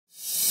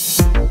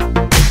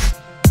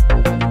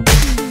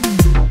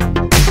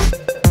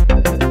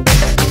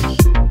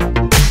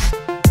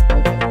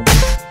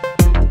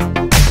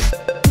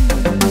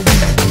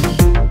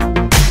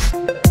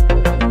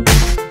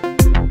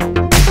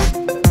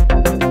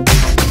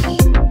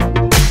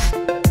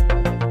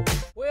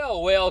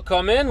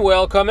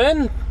Welcome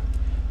in.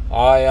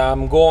 I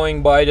am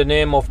going by the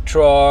name of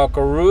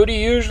Trucker Rudi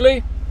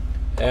usually,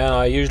 and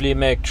I usually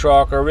make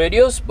trucker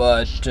videos,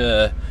 but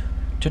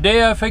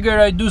today I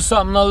figured I'd do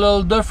something a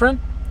little different.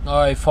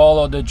 I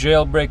follow the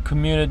jailbreak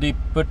community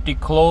pretty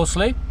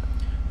closely,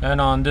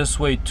 and on this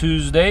way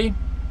Tuesday,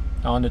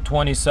 on the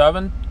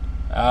 27th,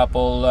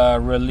 Apple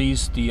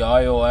released the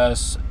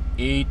iOS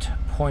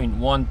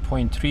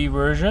 8.1.3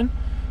 version.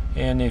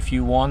 And if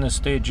you want to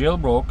stay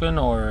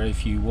jailbroken, or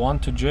if you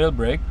want to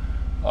jailbreak,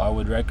 I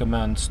would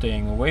recommend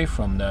staying away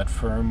from that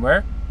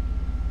firmware.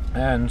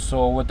 And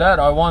so with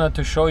that, I wanted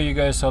to show you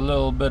guys a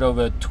little bit of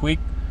a tweak.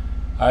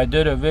 I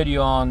did a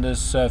video on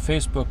this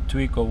Facebook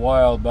tweak a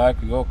while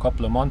back ago, a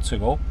couple of months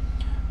ago,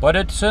 but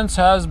it since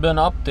has been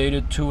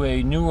updated to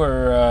a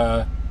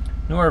newer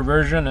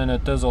version, and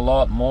it does a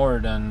lot more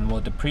than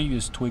what the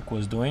previous tweak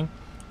was doing.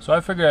 So I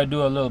figured I'd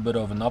do a little bit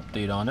of an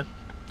update on it.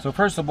 So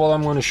first of all,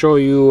 I'm going to show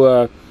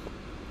you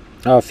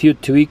a few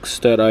tweaks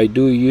that I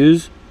do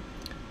use,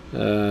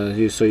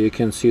 so you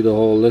can see the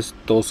whole list.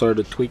 Those are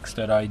the tweaks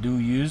that I do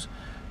use,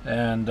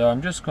 and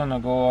I'm just gonna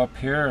go up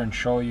here and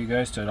show you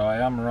guys that I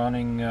am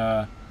running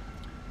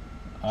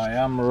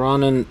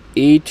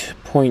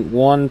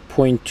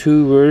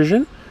 8.1.2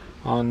 version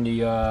on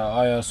the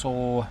iOS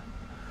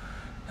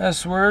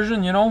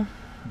version, you know.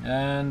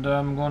 And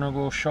I'm gonna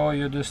go show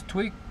you this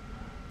tweak.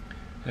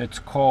 It's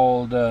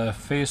called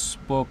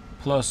Facebook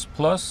Plus.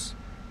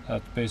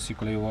 That's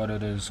basically what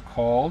it is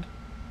called.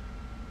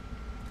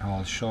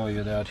 I'll show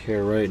you that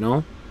here right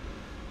now,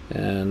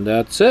 and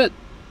that's it.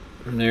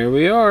 And there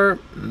we are.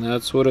 And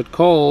that's what it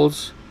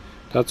calls.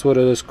 That's what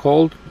it is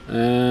called.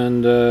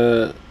 And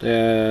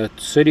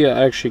Cydia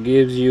actually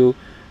gives you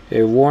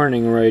a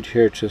warning right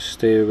here to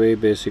stay away,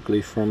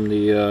 basically, from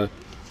the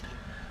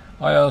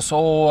iOS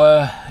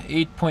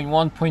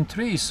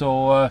 8.1.3.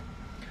 So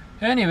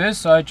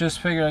anyways, I just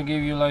figured I'd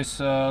give you guys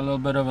a little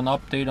bit of an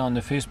update on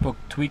the Facebook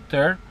tweak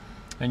there.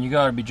 And you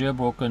gotta be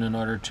jailbroken in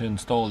order to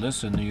install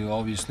this, and you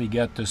obviously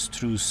get this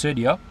through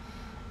Cydia.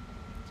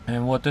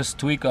 And what this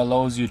tweak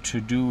allows you to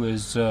do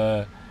is,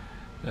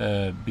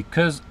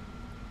 because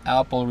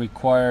Apple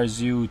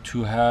requires you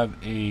to have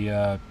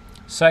a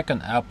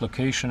second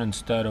application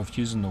instead of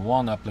using the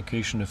one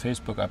application, the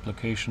Facebook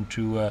application,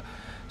 to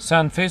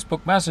send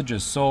Facebook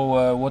messages.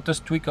 So what this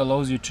tweak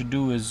allows you to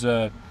do is,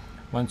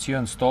 once you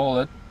install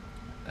it,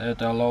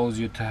 it allows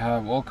you to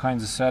have all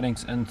kinds of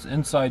settings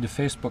inside the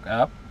Facebook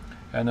app.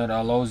 And it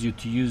allows you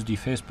to use the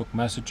Facebook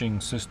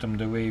messaging system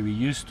the way we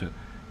used to.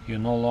 You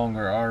no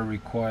longer are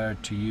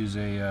required to use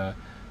a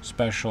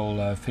special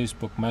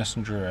Facebook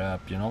Messenger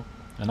app, you know.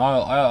 And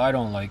I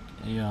don't like,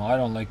 I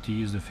don't like to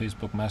use the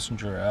Facebook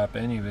Messenger app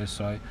anyway.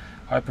 So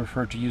I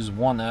prefer to use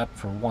one app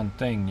for one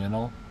thing, you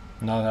know,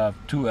 not have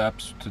two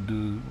apps to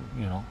do,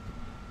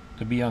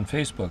 to be on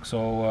Facebook.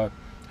 So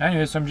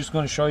anyways, I'm just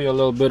going to show you a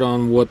little bit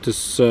on what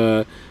this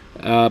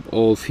app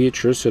all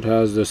features. It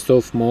has the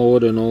stealth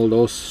mode and all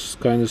those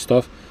kind of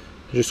stuff.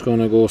 I'm just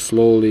gonna go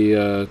slowly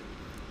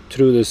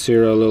through this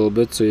here a little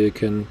bit, so you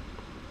can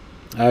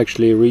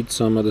actually read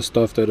some of the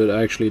stuff that it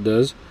actually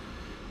does.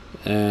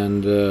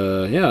 And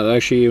yeah, it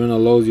actually even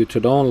allows you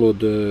to download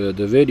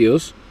the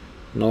videos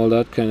and all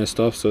that kind of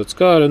stuff. So it's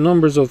got a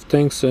numbers of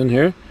things in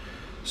here,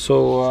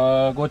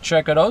 so go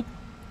check it out.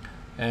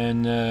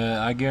 And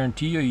I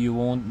guarantee you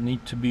won't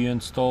need to be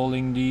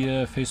installing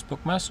the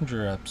Facebook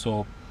Messenger app.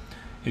 So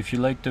if you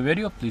liked the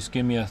video, please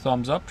give me a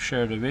thumbs up,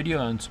 share the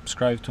video, and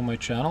subscribe to my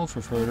channel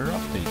for further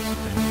updates.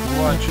 Thanks for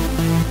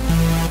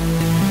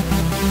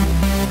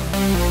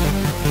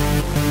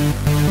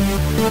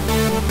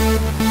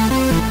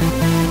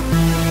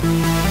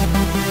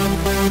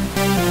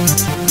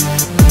watching.